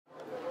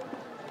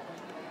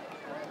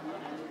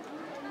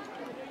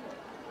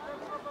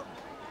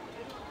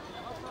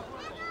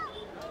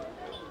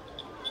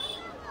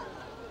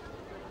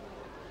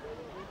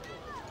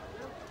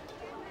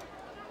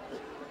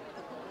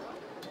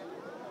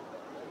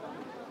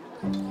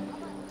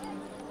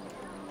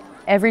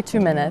Every 2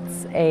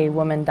 minutes, a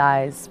woman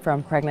dies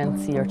from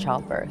pregnancy or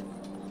childbirth.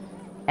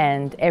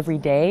 And every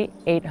day,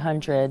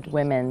 800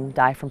 women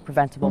die from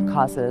preventable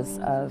causes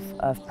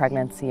of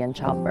pregnancy and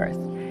childbirth.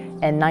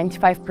 And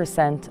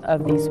 95%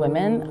 of these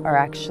women are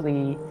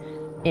actually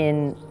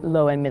in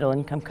low and middle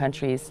income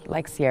countries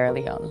like Sierra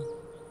Leone.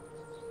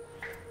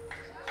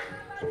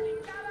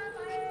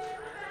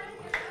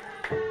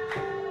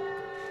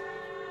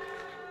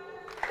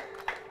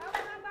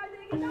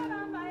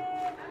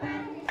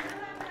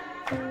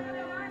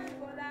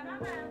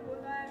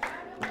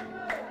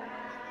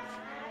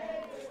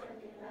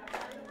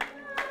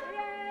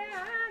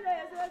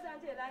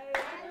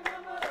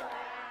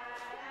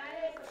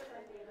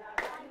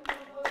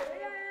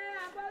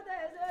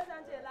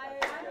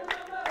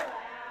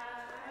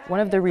 One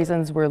of the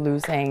reasons we're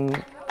losing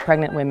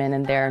pregnant women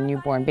and their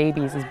newborn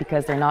babies is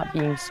because they're not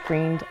being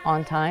screened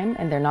on time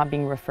and they're not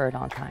being referred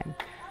on time.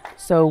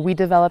 So we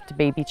developed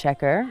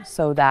BabyChecker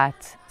so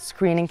that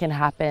screening can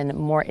happen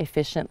more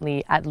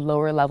efficiently at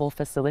lower level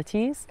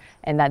facilities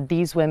and that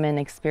these women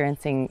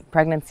experiencing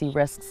pregnancy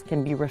risks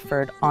can be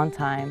referred on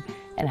time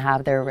and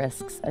have their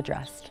risks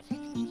addressed.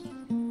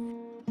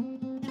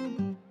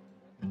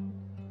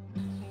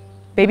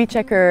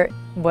 BabyChecker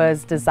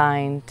was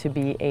designed to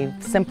be a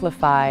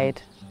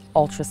simplified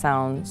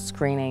ultrasound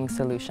screening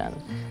solution.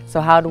 So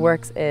how it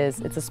works is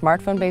it's a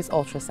smartphone-based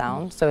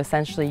ultrasound. So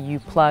essentially you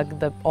plug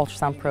the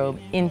ultrasound probe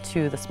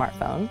into the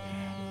smartphone,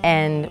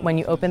 and when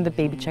you open the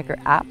BabyChecker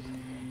app,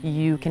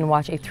 you can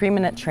watch a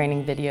 3-minute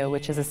training video,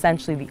 which is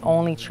essentially the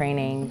only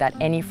training that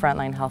any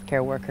frontline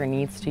healthcare worker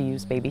needs to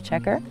use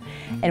BabyChecker.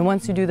 And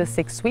once you do the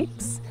 6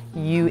 sweeps,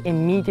 you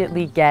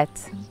immediately get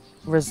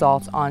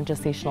results on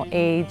gestational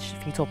age,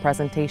 fetal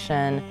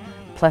presentation,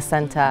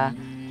 placenta,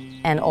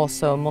 and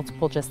also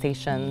multiple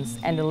gestations,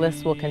 and the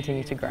list will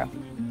continue to grow.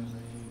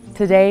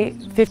 Today,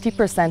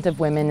 50% of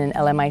women in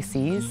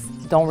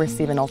LMICs don't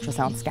receive an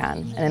ultrasound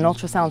scan, and an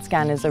ultrasound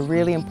scan is a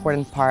really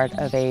important part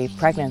of a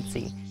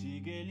pregnancy.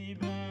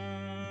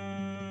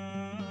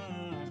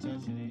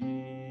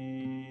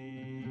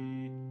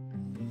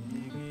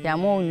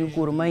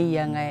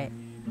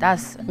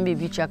 Das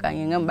BabyChecker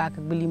ngam bak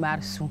beli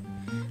marsu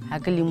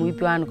akali mu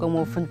piwan ko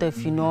mo funta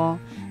fino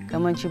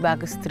kaman ci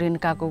bak strain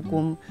ka ko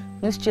kum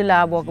nus ci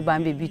la bok ba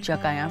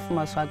BabyChecker ya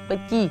fuma so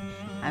petit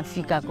an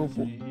fi ka ko.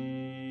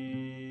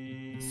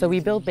 So we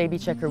built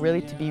BabyChecker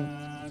really to be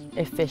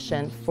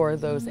efficient for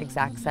those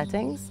exact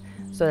settings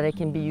so that it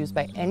can be used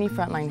by any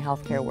frontline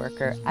healthcare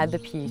worker at the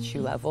PHU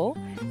level,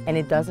 and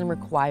it doesn't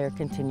require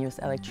continuous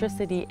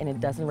electricity and it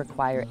doesn't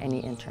require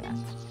any internet.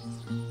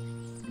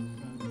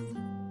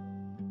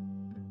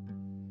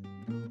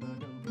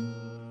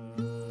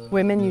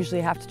 Women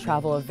usually have to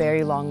travel a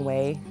very long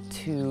way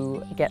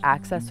to get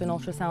access to an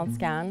ultrasound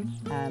scan,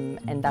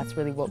 and that's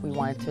really what we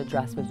wanted to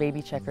address with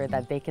BabyChecker,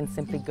 that they can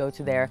simply go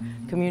to their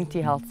community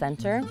health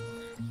center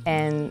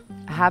and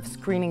have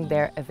screening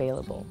there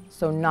available.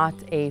 So not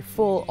a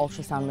full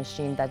ultrasound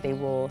machine that they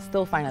will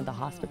still find at the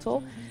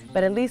hospital,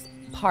 but at least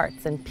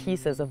parts and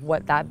pieces of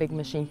what that big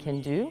machine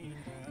can do,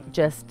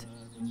 just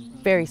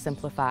very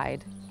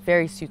simplified,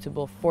 very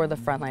suitable for the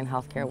frontline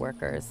healthcare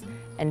workers,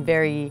 and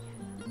very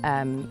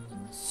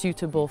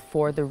suitable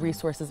for the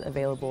resources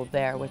available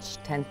there, which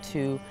tend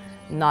to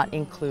not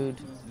include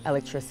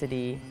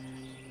electricity,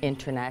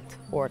 internet,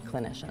 or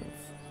clinicians.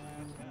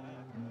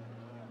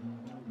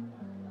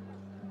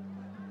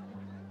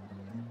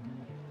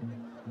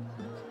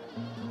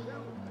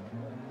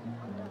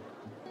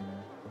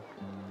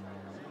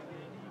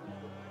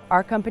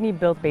 Our company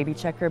built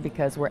BabyChecker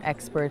because we're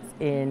experts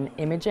in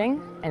imaging,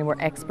 and we're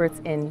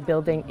experts in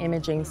building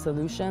imaging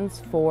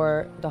solutions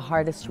for the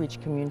hardest to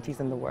reach communities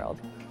in the world.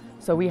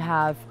 So we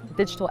have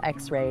digital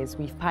x-rays.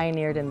 We've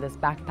pioneered in this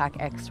backpack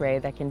x-ray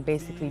that can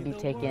basically be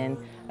taken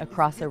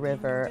across a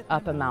river,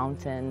 up a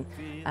mountain,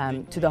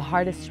 to the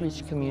hardest to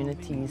reach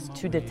communities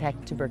to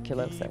detect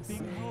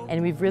tuberculosis.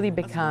 And we've really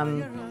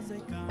become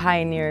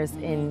pioneers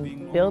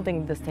in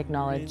building this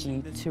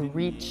technology to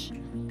reach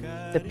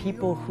the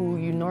people who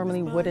you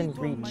normally wouldn't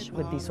reach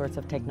with these sorts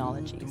of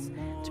technologies.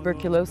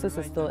 Tuberculosis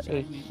is still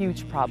a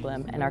huge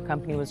problem, and our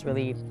company was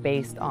really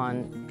based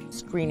on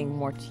screening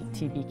more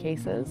TB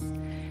cases.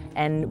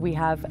 And we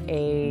have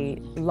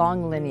a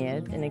long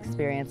lineage and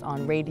experience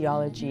on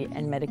radiology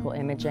and medical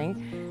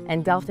imaging.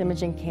 And Delft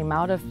Imaging came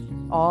out of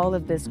all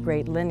of this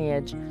great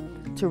lineage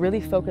to really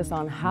focus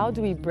on how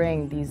do we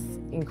bring these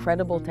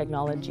incredible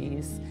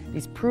technologies,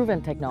 these proven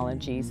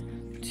technologies,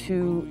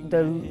 to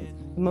the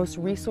most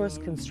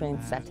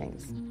resource-constrained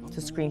settings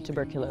to screen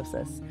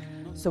tuberculosis.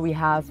 So we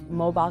have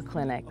mobile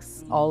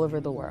clinics all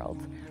over the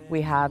world.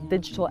 We have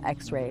digital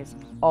x-rays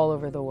all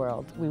over the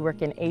world. We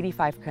work in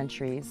 85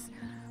 countries.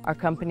 Our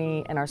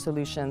company and our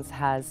solutions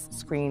has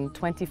screened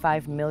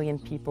 25 million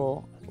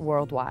people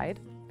worldwide.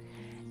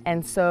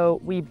 And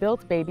so we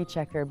built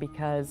BabyChecker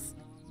because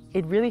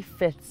it really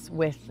fits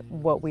with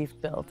what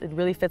we've built. It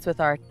really fits with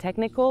our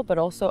technical, but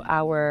also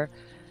our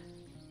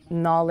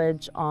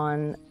knowledge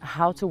on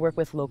how to work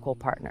with local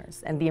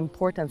partners and the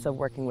importance of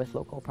working with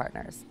local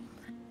partners.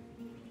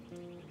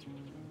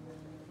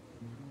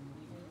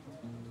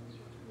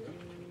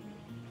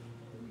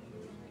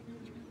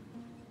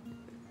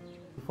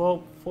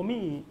 For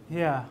me,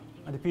 here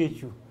at the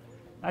PHU,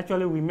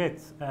 actually we met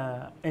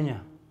Enya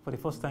for the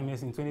first time,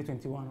 yes, in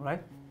 2021,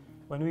 right?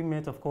 When we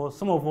met, of course,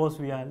 some of us,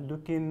 we are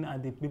looking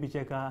at the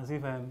BabyChecker as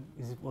if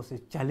it was a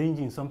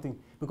challenging something,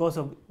 because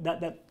of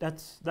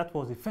that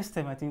was the first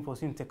time, I think, for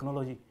seeing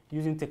technology,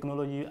 using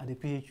technology at the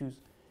PHUs,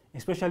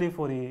 especially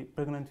for the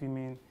pregnant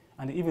women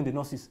and even the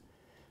nurses.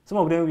 Some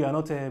of them, we are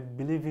not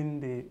believing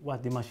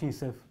the machine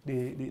itself,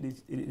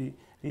 the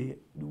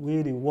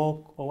way they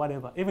work or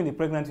whatever. Even the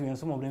pregnant women,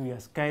 some of them, we are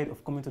scared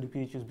of coming to the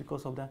PHUs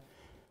because of that.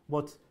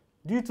 But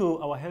due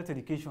to our health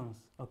educations,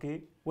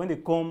 okay, when they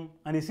come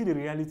and they see the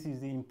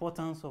realities, the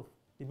importance of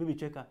the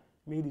BabyChecker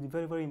made it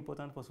very, very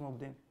important for some of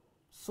them.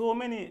 So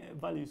many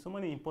values, so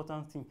many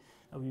important things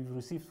that we've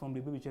received from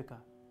the BabyChecker.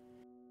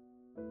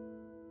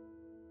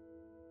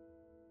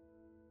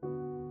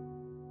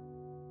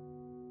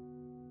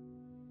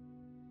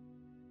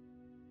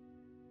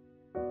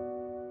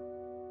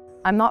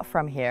 I'm not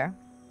from here,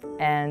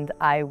 and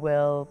I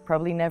will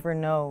probably never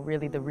know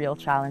really the real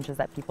challenges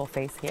that people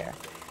face here.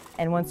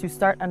 And once you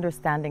start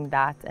understanding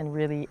that and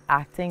really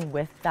acting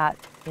with that,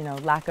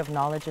 lack of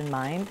knowledge in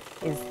mind,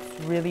 is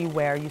really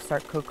where you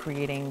start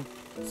co-creating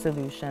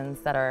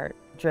solutions that are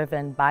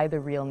driven by the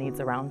real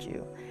needs around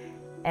you.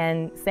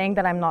 And saying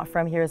that I'm not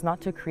from here is not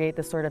to create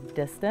this sort of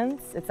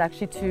distance, it's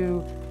actually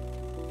to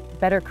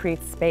better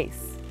create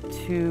space,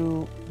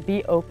 to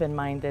be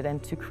open-minded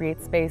and to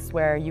create space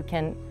where you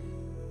can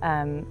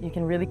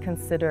really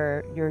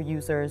consider your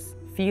users'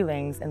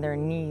 feelings and their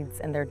needs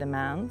and their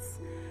demands.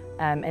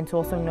 And to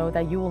also know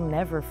that you will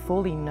never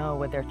fully know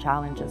what their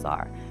challenges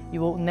are. You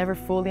will never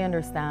fully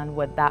understand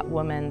what that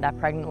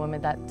pregnant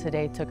woman that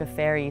today took a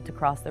ferry to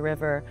cross the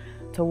river,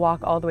 to walk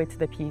all the way to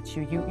the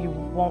PHU, you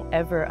won't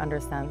ever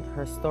understand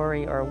her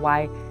story or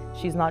why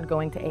she's not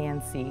going to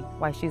ANC,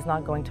 why she's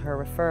not going to her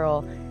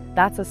referral.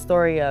 That's a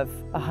story of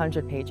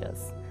 100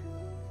 pages.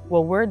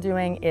 What we're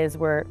doing is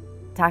we're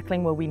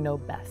tackling what we know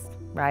best,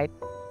 right?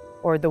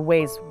 Or the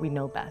ways we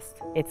know best.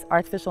 It's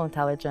artificial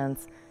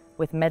intelligence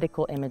with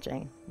medical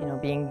imaging,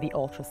 being the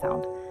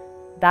ultrasound.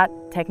 That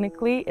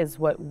technically is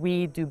what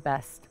we do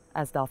best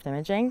as Delft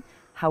Imaging.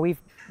 How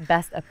we've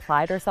best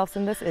applied ourselves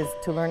in this is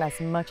to learn as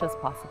much as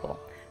possible,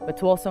 but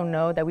to also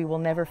know that we will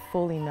never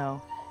fully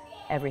know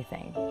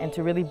everything. And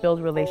to really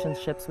build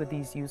relationships with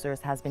these users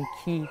has been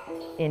key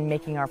in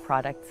making our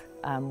product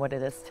what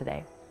it is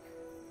today.